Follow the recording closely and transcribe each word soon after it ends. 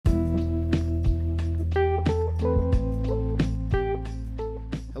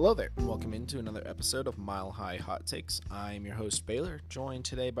to another episode of Mile High Hot Takes. I'm your host, Baylor, joined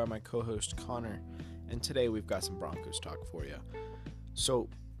today by my co-host, Connor, and today we've got some Broncos talk for you. So,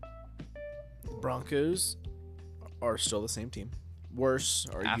 Broncos are still the same team. Worse,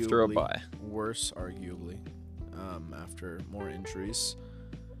 arguably. After a bye. Worse, arguably, after more injuries.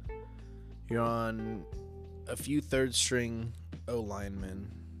 You're on a few third-string O-linemen.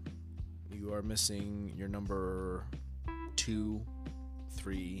 You are missing your number 2,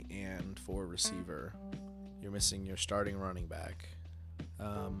 3, and 4 receiver. You're missing your starting running back.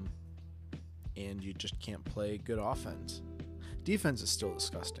 And you just can't play good offense. Defense is still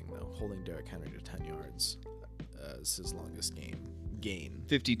disgusting, though, holding Derrick Henry to 10 yards as his longest gain.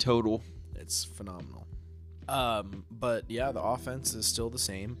 50 total. It's phenomenal. But yeah, the offense is still the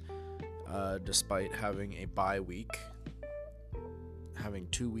same, despite having a bye week. Having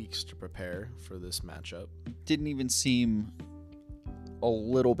 2 weeks to prepare for this matchup. Didn't even seem a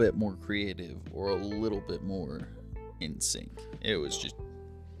little bit more creative or a little bit more in sync. It was just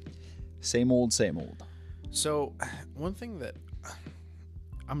same old, same old. So, one thing that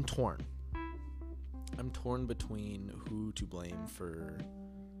I'm torn between who to blame for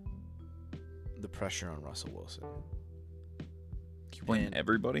the pressure on Russell Wilson. You blame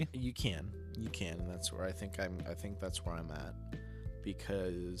everybody? You can, and that's where I think that's where I'm at,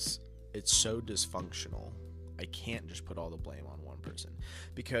 because it's so dysfunctional. I can't just put all the blame on one person,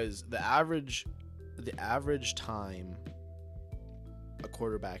 because the average time a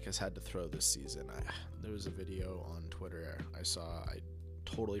quarterback has had to throw this season. There was a video on Twitter I saw. I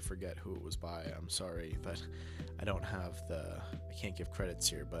totally forget who it was by. I'm sorry, but I can't give credits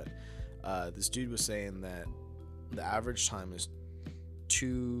here, but this dude was saying that the average time is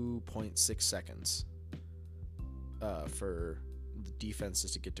 2.6 seconds for the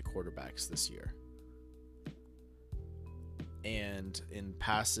defenses to get to quarterbacks this year. And in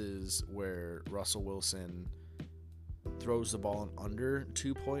passes where Russell Wilson throws the ball in under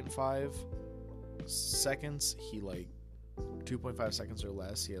 2.5 seconds, 2.5 seconds or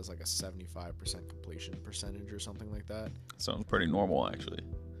less, he has like a 75% completion percentage or something like that. Sounds pretty normal, actually.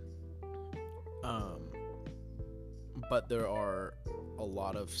 But there are a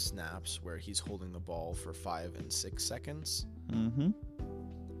lot of snaps where he's holding the ball for 5 and 6 seconds. Mm-hmm.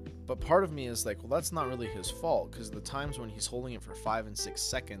 But part of me is like, well, that's not really his fault, because the times when he's holding it for 5 and 6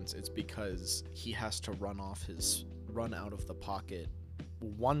 seconds, it's because he has to run out of the pocket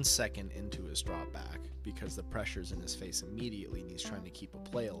 1 second into his drop back because the pressure's in his face immediately and he's trying to keep a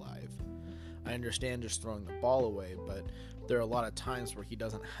play alive. I understand just throwing the ball away, but there are a lot of times where he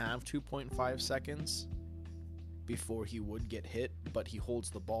doesn't have 2.5 seconds before he would get hit, but he holds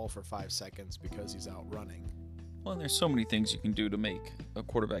the ball for 5 seconds because he's out running. Well, there's so many things you can do to make a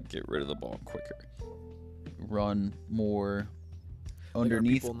quarterback get rid of the ball quicker. Run more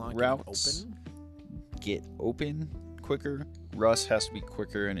underneath routes. Get open quicker. Russ has to be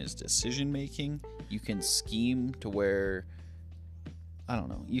quicker in his decision making. You can scheme to where, I don't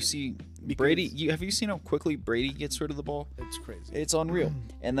know. You see Brady. Have you seen how quickly Brady gets rid of the ball? It's crazy. It's unreal.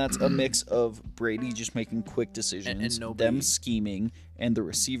 And that's a mix of Brady just making quick decisions, them scheming, and the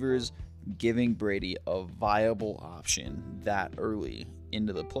receivers giving Brady a viable option that early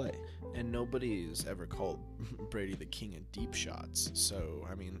into the play. And nobody's ever called Brady the king of deep shots. So,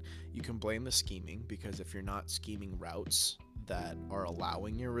 I mean, you can blame the scheming, because if you're not scheming routes that are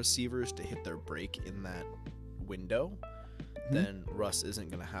allowing your receivers to hit their break in that window, then Russ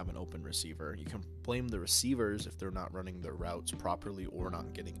isn't going to have an open receiver. You can blame the receivers if they're not running their routes properly or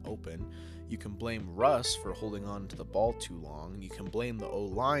not getting open. You can blame Russ for holding on to the ball too long. You can blame the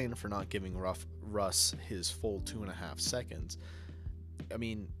O-line for not giving Russ his full 2.5 seconds. I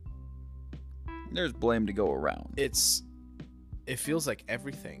mean, there's blame to go around. It feels like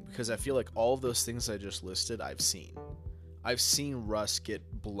everything, because I feel like all of those things I just listed, I've seen. I've seen Russ get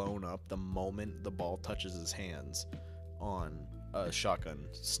blown up the moment the ball touches his hands on a shotgun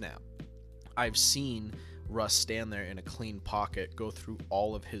snap. I've seen Russ stand there in a clean pocket, go through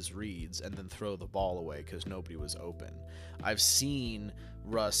all of his reads, and then throw the ball away because nobody was open. I've seen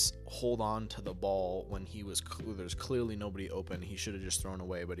Russ hold on to the ball when there's clearly nobody open. He should have just thrown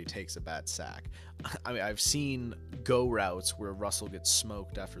away, but he takes a bad sack. I mean, I've seen go routes where Russell gets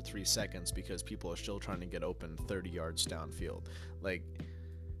smoked after 3 seconds because people are still trying to get open 30 yards downfield. Like,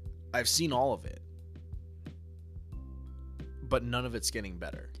 I've seen all of it, but none of it's getting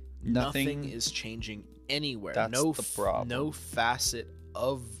better. Nothing is changing anywhere. That's the problem. No facet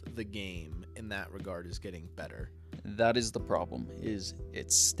of the game in that regard is getting better. That is the problem. Is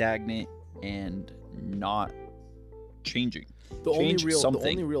it's stagnant and not changing. The only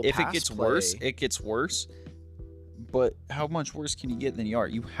real if it gets play, worse, it gets worse. but how much worse can you get than you are?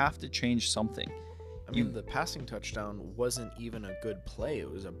 You have to change something. I mean, the passing touchdown wasn't even a good play. It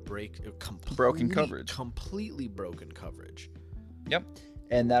was a broken coverage. Completely broken coverage. Yep.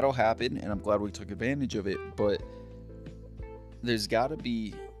 And that'll happen, and I'm glad we took advantage of it, but there's got to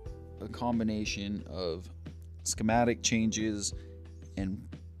be a combination of schematic changes and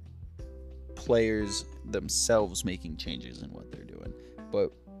players themselves making changes in what they're doing.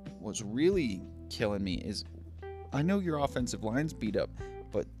 But what's really killing me is, I know your offensive line's beat up,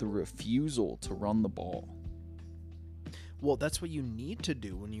 but the refusal to run the ball. Well, that's what you need to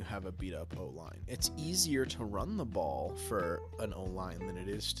do when you have a beat-up O-line. It's easier to run the ball for an O-line than it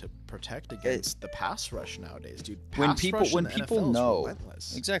is to protect against the pass rush nowadays, dude. When people know,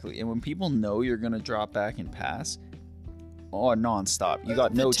 exactly, and when people know you're going to drop back and pass, nonstop, you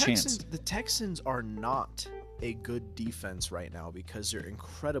got no chance. The Texans are not a good defense right now because they're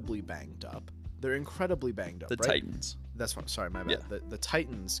incredibly banged up. The Titans. That's what. Sorry, my bad. Yeah. The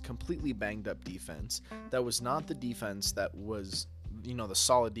Titans, completely banged up defense. That was not the defense that was, the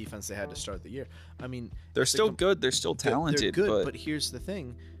solid defense they had to start the year. I mean, they're still good. They're still talented. They're good, but here's the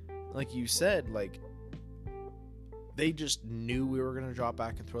thing, like you said, they just knew we were going to drop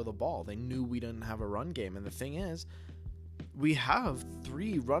back and throw the ball. They knew we didn't have a run game, and the thing is, we have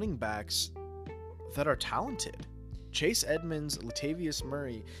 3 running backs that are talented: Chase Edmonds, Latavius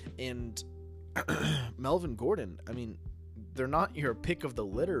Murray, and Melvin Gordon. I mean, they're not your pick of the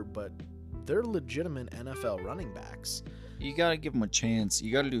litter, but they're legitimate NFL running backs. You got to give them a chance.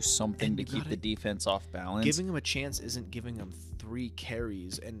 You got to do something to keep the defense off balance. Giving them a chance isn't giving them 3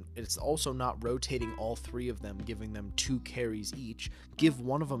 carries, and it's also not rotating all 3 of them, giving them 2 carries each. Give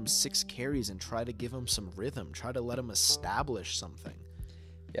one of them 6 carries and try to give them some rhythm. Try to let them establish something.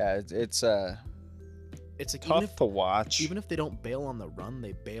 Yeah, it's like tough to watch. Even if they don't bail on the run,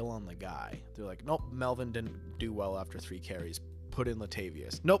 they bail on the guy. They're like, nope, Melvin didn't do well after 3 carries. Put in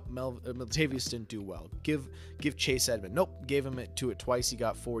Latavius. Nope, Latavius didn't do well. Give Chase Edmond. Nope, gave him it twice. He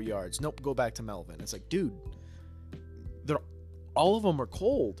got 4 yards. Nope, go back to Melvin. It's like, dude, all of them are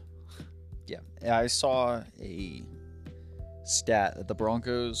cold. Yeah, I saw a stat that the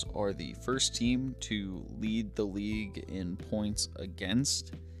Broncos are the first team to lead the league in points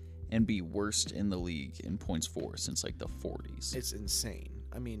against and be worst in the league in points for since the 40s. It's insane.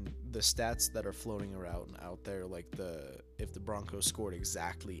 I mean, the stats that are floating around out there, if the Broncos scored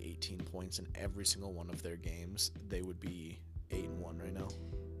exactly 18 points in every single one of their games, they would be 8-1 right now.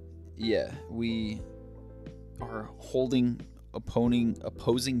 Yeah, we are holding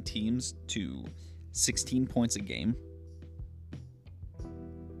opposing teams to 16 points a game.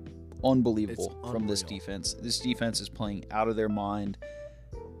 Unbelievable from this defense. This defense is playing out of their mind,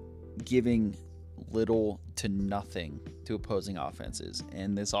 giving little to nothing to opposing offenses,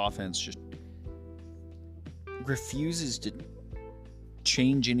 and this offense just refuses to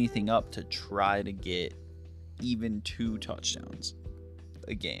change anything up to try to get even 2 touchdowns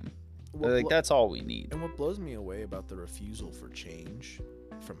a game. That's all we need. And what blows me away about the refusal for change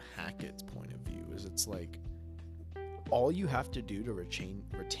from Hackett's point of view is it's like all you have to do to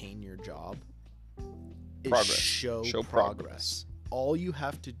retain your job is show progress. All you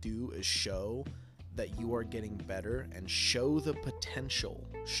have to do is show that you are getting better and show the potential,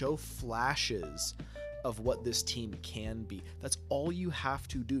 show flashes of what this team can be. That's all you have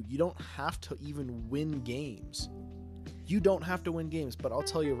to do. You don't have to even win games. But I'll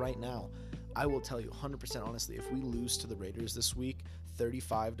tell you right now, I will tell you 100% honestly, if we lose to the Raiders this week,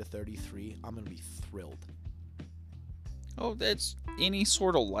 35-33, I'm going to be thrilled. Oh, that's any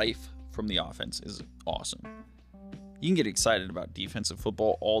sort of life from the offense is awesome. You can get excited about defensive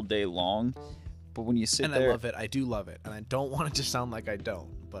football all day long, but when you sit there... And I love it. I do love it. And I don't want it to sound like I don't,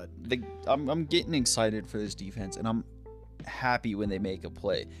 but... I'm getting excited for this defense, and I'm happy when they make a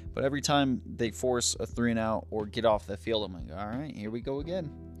play. But every time they force a 3-and-out or get off the field, I'm like, all right, here we go again.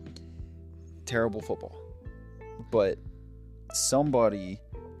 Terrible football. But somebody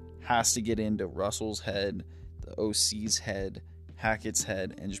has to get into Russell's head, the OC's head, Hackett's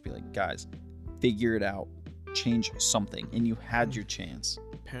head, and just be like, guys, figure it out. Change something. And you had your chance.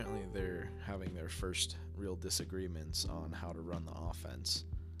 Apparently they're having their first real disagreements on how to run the offense.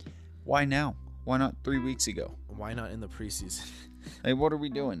 Why now? Why not 3 weeks ago? Why not in the preseason? Hey, what are we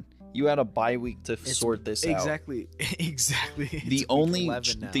doing? You had a bye week to sort this out. Exactly. The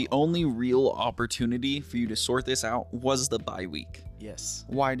only real opportunity for you to sort this out was the bye week. Yes.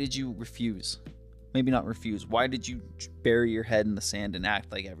 Why did you refuse? Maybe not refuse. Why did you bury your head in the sand and act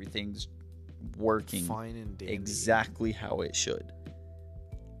like everything's working fine and dandy, exactly how it should?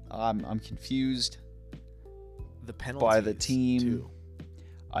 I'm confused the penalties by the team. Too.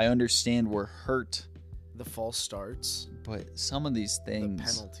 I understand we're hurt. The false starts. But some of these things,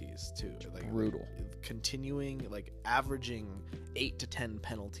 the penalties too, like brutal. Continuing, like averaging 8 to 10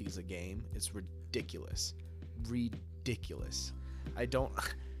 penalties a game is ridiculous. I don't.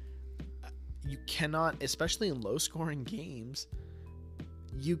 You cannot, especially in low-scoring games,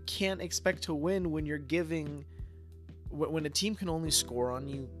 you can't expect to win when you're giving. When a team can only score on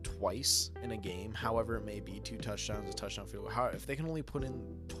you twice in a game, however it may be, 2 touchdowns, a touchdown field goal. If they can only put in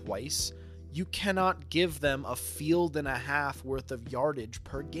twice, you cannot give them a field and a half worth of yardage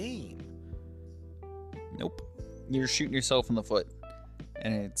per game. Nope. You're shooting yourself in the foot.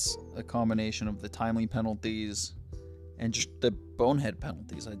 And it's a combination of the timely penalties and just the bonehead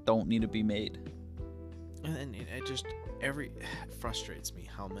penalties that don't need to be made. And it just frustrates me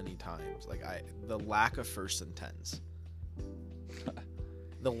how many times, like the lack of first and 10s.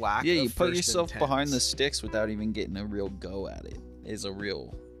 The lack yeah, of you put yourself 10s. Behind the sticks without even getting a real go at it is a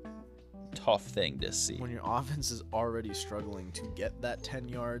real tough thing to see. When your offense is already struggling to get that 10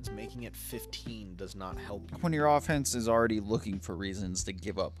 yards, making it 15 does not help you. When your offense is already looking for reasons to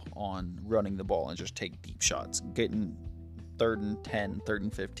give up on running the ball and just take deep shots, getting 3rd and 10, 3rd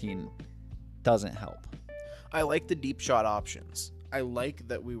and 15 doesn't help. I like the deep shot options. I like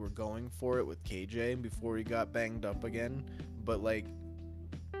that we were going for it with KJ before he got banged up again. But, like,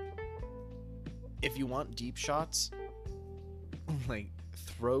 if you want deep shots, like,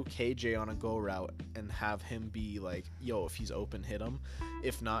 throw KJ on a go route and have him be like, yo, if he's open, hit him.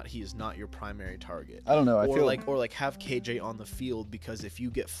 If not, he is not your primary target. I don't know. Or have KJ on the field, because if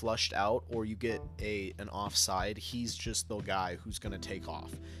you get flushed out or you get an offside, he's just the guy who's going to take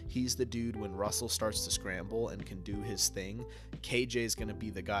off. He's the dude when Russell starts to scramble and can do his thing. KJ is going to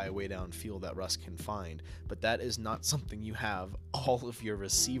be the guy way downfield that Russ can find. But that is not something you have all of your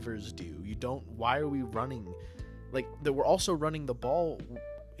receivers do. You don't. Why are we running? Like, we're also running the ball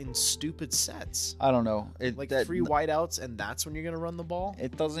in stupid sets. I don't know. Free wideouts, and that's when you're going to run the ball?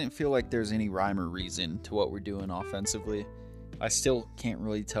 It doesn't feel like there's any rhyme or reason to what we're doing offensively. I still can't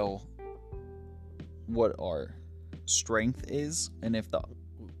really tell what our strength is, and if the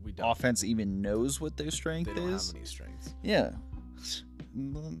offense even knows what their strength is. They don't have any strengths. Yeah.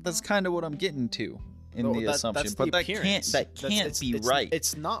 That's kind of what I'm getting to in the assumption. But that can't be right.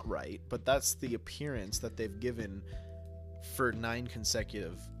 It's not right, but that's the appearance that they've given for 9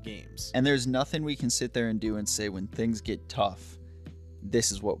 consecutive games. And there's nothing we can sit there and do and say, when things get tough,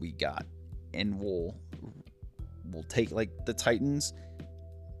 this is what we got. And we'll take, like, the Titans,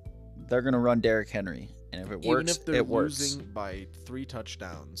 they're going to run Derrick Henry. And if it works, even if they're it works. Losing by 3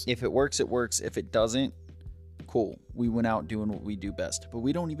 touchdowns. If it works, it works. If it doesn't, cool. We went out doing what we do best. But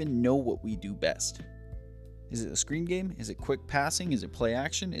we don't even know what we do best. Is it a screen game? Is it quick passing? Is it play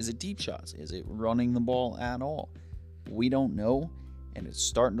action? Is it deep shots? Is it running the ball at all? We don't know, and it's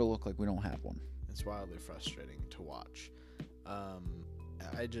starting to look like we don't have one. It's wildly frustrating to watch.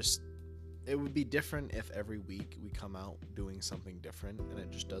 It would be different if every week we come out doing something different and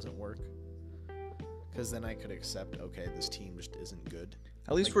it just doesn't work. Because then I could accept, okay, this team just isn't good.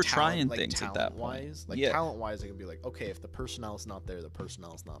 At least we're trying things at that point. Talent-wise, I could be like, okay, if the personnel's not there, the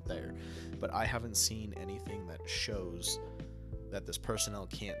personnel's not there. But I haven't seen anything that shows that this personnel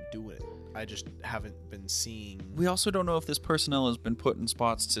can't do it. I just haven't been seeing. We also don't know if this personnel has been put in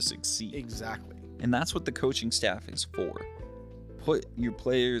spots to succeed. Exactly. And that's what the coaching staff is for. Put your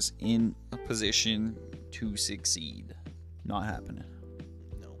players in a position to succeed. Not happening.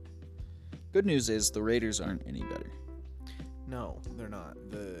 No. Good news is the Raiders aren't any better. No, they're not.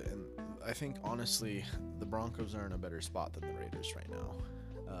 And I think, honestly, the Broncos are in a better spot than the Raiders right now.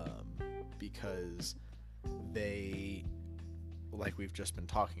 Because they, like we've just been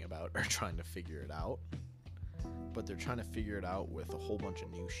talking about, are trying to figure it out. But they're trying to figure it out with a whole bunch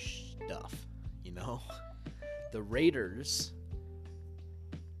of new stuff, you know? The Raiders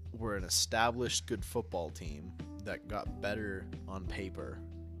were an established good football team that got better on paper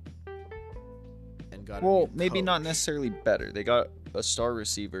and got maybe not necessarily better. They got a star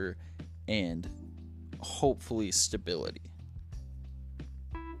receiver and hopefully stability.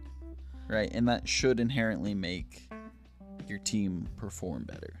 Right? And that should inherently make your team perform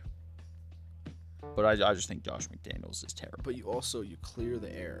better. But I just think Josh McDaniels is terrible. But you clear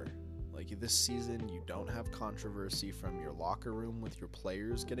the air. Like, this season, you don't have controversy from your locker room with your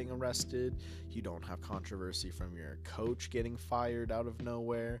players getting arrested. You don't have controversy from your coach getting fired out of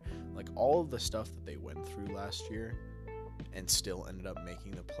nowhere. Like, all of the stuff that they went through last year and still ended up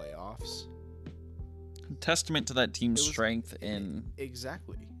making the playoffs. Testament to that team's strength and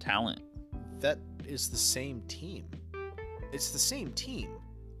exactly talent. That is the same team. It's the same team.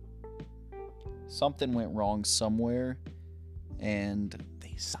 Something went wrong somewhere, and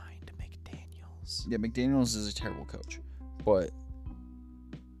they signed McDaniels. McDaniels. Yeah, McDaniels is a terrible coach, but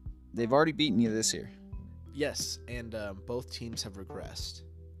they've already beaten you this year. Yes, and both teams have regressed.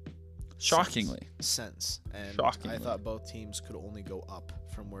 Shockingly. Since. And Shockingly. I thought both teams could only go up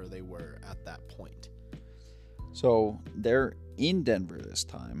from where they were at that point. So they're in Denver this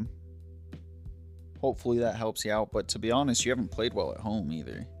time. Hopefully that helps you out. But to be honest, you haven't played well at home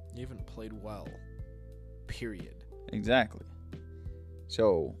either. You haven't played well. Period. Exactly.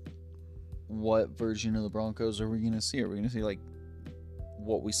 So what version of the Broncos are we going to see? Are we going to see like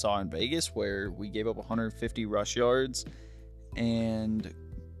what we saw in Vegas, where we gave up 150 rush yards and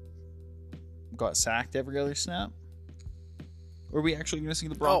got sacked every other snap? Or are we actually going to see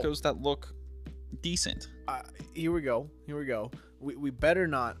the Broncos that look decent? Here we go. We better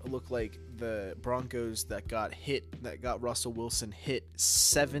not look like the Broncos that got Russell Wilson hit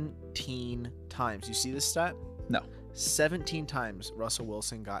 17 times. You see this stat? No. 17 times Russell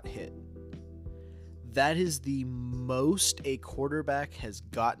Wilson got hit. That is the most a quarterback has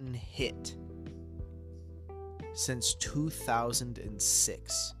gotten hit since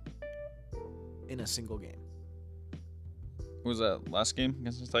 2006 in a single game. What was that last game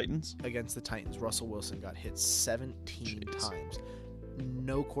against the Titans? Against the Titans, Russell Wilson got hit 17 times.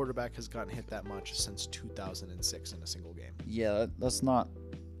 No quarterback has gotten hit that much since 2006 in a single game. Yeah, that's not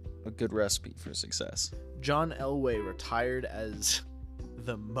a good recipe for success. John Elway retired as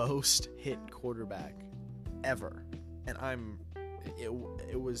the most hit quarterback ever, and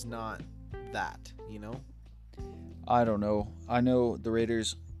it was not that, you know? I don't know. I know the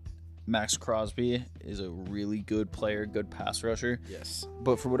Raiders, Max Crosby is a really good player, good pass rusher. Yes.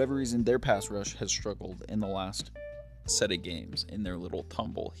 But for whatever reason, their pass rush has struggled in the last set of games in their little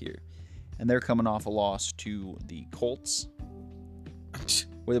tumble here. And they're coming off a loss to the Colts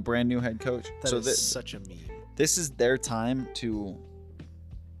with a brand new head coach. That is such a meme. This is their time to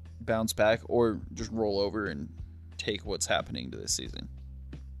bounce back or just roll over and take what's happening to this season.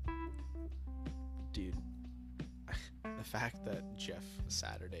 Dude, the fact that Jeff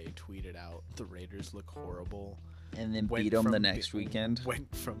Saturday tweeted out the Raiders look horrible and then beat them the next weekend.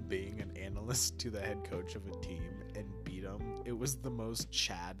 Went from being an analyst to the head coach of a team and beat them. It was the most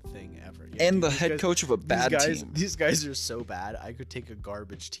Chad thing ever. Yeah, and dude, the head coach of a bad team. These guys are so bad. I could take a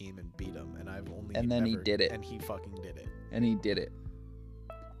garbage team and beat them, and I've only. And then he did it. And he fucking did it. And he did it.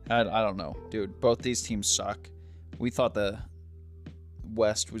 I don't know, dude. Both these teams suck. We thought the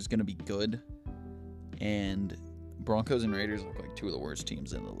West was gonna be good, and Broncos and Raiders look like two of the worst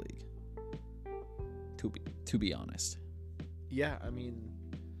teams in the league. To be honest. Yeah, I mean,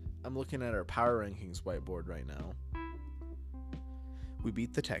 I'm looking at our power rankings whiteboard right now. We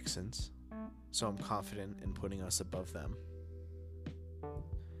beat the Texans, so I'm confident in putting us above them.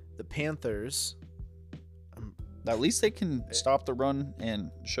 The Panthers, at least they can stop the run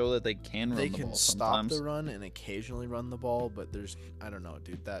and show that they can run the ball. They can stop the run and occasionally run the ball, but there's, I don't know,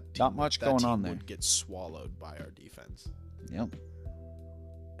 dude, that team, not much going on there. Would get swallowed by our defense. Yep.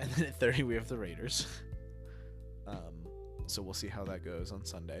 And then at 30 we have the Raiders. So we'll see how that goes on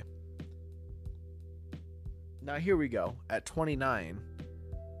Sunday. Now here we go. At 29,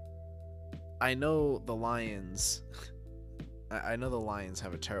 I know the Lions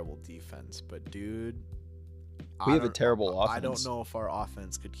have a terrible defense, but dude, we have a terrible offense. I don't know if our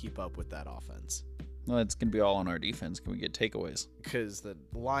offense could keep up with that offense. Well, it's going to be all on our defense. Can we get takeaways? Because the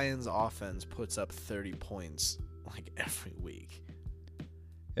Lions offense puts up 30 points like every week.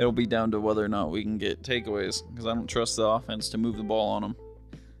 It'll be down to whether or not we can get takeaways, because I don't trust the offense to move the ball on them.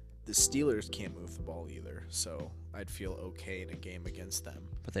 The Steelers can't move the ball either, so I'd feel okay in a game against them.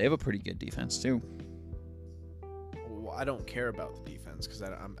 But they have a pretty good defense too. Well, I don't care about the defense because I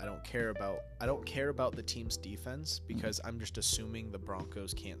don't care about the team's defense because I'm just assuming the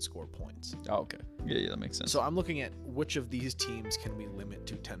Broncos can't score points. Oh, okay. Yeah, that makes sense. So I'm looking at which of these teams can we limit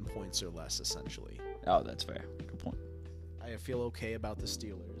to 10 points or less, essentially. Oh, that's fair. Good point. I feel okay about the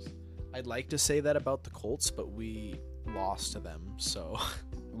Steelers. I'd like to say that about the Colts, but we lost to them, so...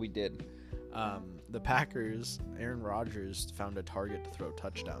 We did. The Packers, Aaron Rodgers found a target to throw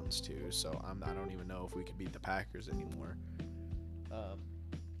touchdowns to, so I don't even know if we could beat the Packers anymore.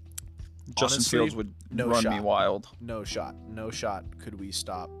 Justin honestly, Fields would run me wild. No shot could we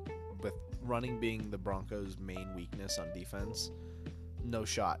stop, with running being the Broncos' main weakness on defense. No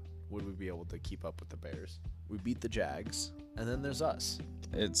shot would we be able to keep up with the Bears. We beat the Jags, and then there's us.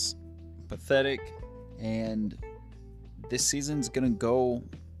 It's pathetic, and this season's going to go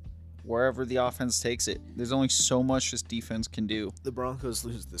wherever the offense takes it. There's only so much this defense can do. The Broncos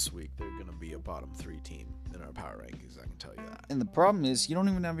lose this week, they're going to be a bottom 3 team in our power rankings, I can tell you that. And the problem is, you don't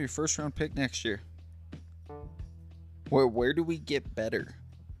even have your first round pick next year. Where do we get better?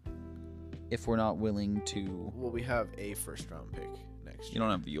 if we're not willing to... Well, we have a first-round pick next year. You don't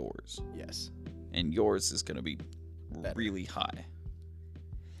have yours. Yes. And yours is going to be really high.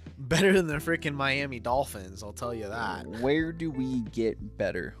 Better than the freaking Miami Dolphins, I'll tell you that. Where do we get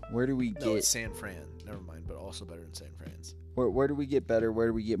better? Where do we get... No, it's San Fran. Never mind, but also better than San Fran's. Where do we get better? Where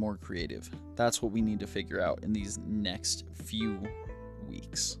do we get more creative? That's what we need to figure out in these next few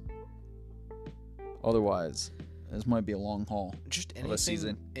weeks. Otherwise, this might be a long haul. Just of a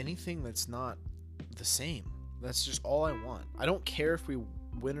season. Anything that's not the same. That's just all I want. I don't care if we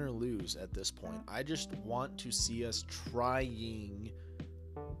win or lose at this point. I just want to see us trying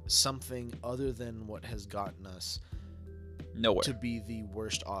something other than what has gotten us nowhere to be the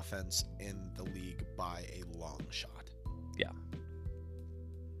worst offense in the league by a long shot. Yeah.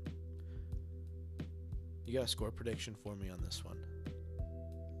 You got a score prediction for me on this one?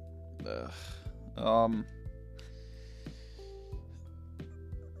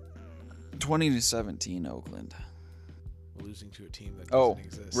 20-17 Oakland. Losing to a team that doesn't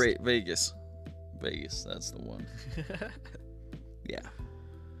exist. Right, Vegas. Vegas, that's the one. Yeah.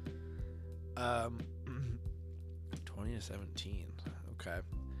 20-17. Okay.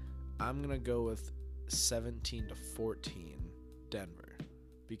 I'm going to go with 17-14 Denver,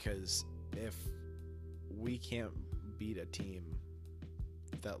 because if we can't beat a team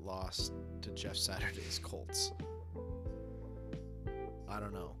that lost to Jeff Saturday's Colts, I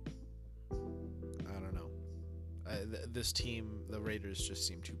don't know. This team, the Raiders, just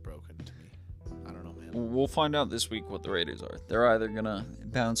seem too broken to me. I don't know, man. We'll find out this week what the Raiders are. They're either going to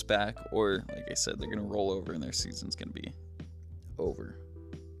bounce back or, like I said, they're going to roll over and their season's going to be over.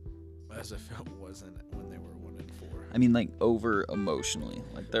 As if it wasn't when they were 1-4. I mean, like, over emotionally.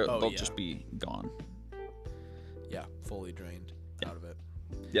 Like, they'll just be gone. Yeah, fully drained out of it.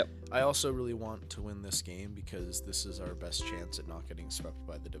 Yep. I also really want to win this game because this is our best chance at not getting swept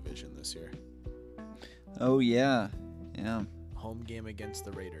by the division this year. Oh, yeah. Yeah. Home game against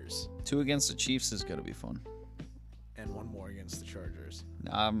the Raiders. 2 against the Chiefs is going to be fun. And 1 more against the Chargers.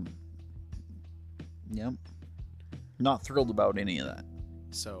 Yep. Not thrilled about any of that.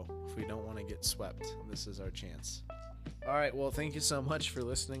 So, if we don't want to get swept, this is our chance. All right, well, thank you so much for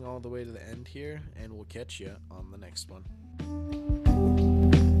listening all the way to the end here, and we'll catch you on the next one.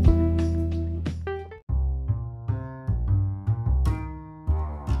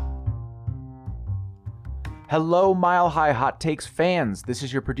 Hello, Mile High Hot Takes fans. This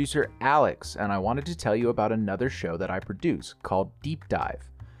is your producer, Alex, and I wanted to tell you about another show that I produce called Deep Dive.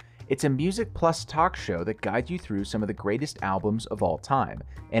 It's a music plus talk show that guides you through some of the greatest albums of all time,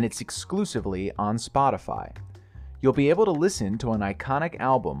 and it's exclusively on Spotify. You'll be able to listen to an iconic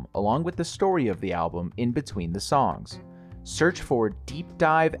album along with the story of the album in between the songs. Search for Deep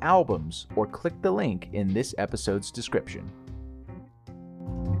Dive Albums or click the link in this episode's description.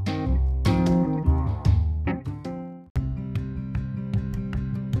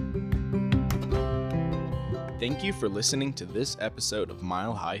 Thank you for listening to this episode of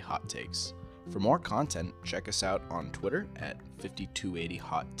Mile High Hot Takes. For more content, check us out on Twitter at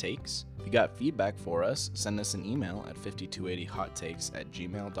 5280hottakes. If you got feedback for us, send us an email at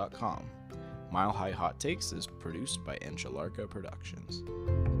 5280hottakes@gmail.com. Mile High Hot Takes is produced by Enchilarca Productions.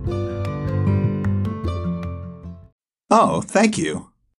 Oh, thank you.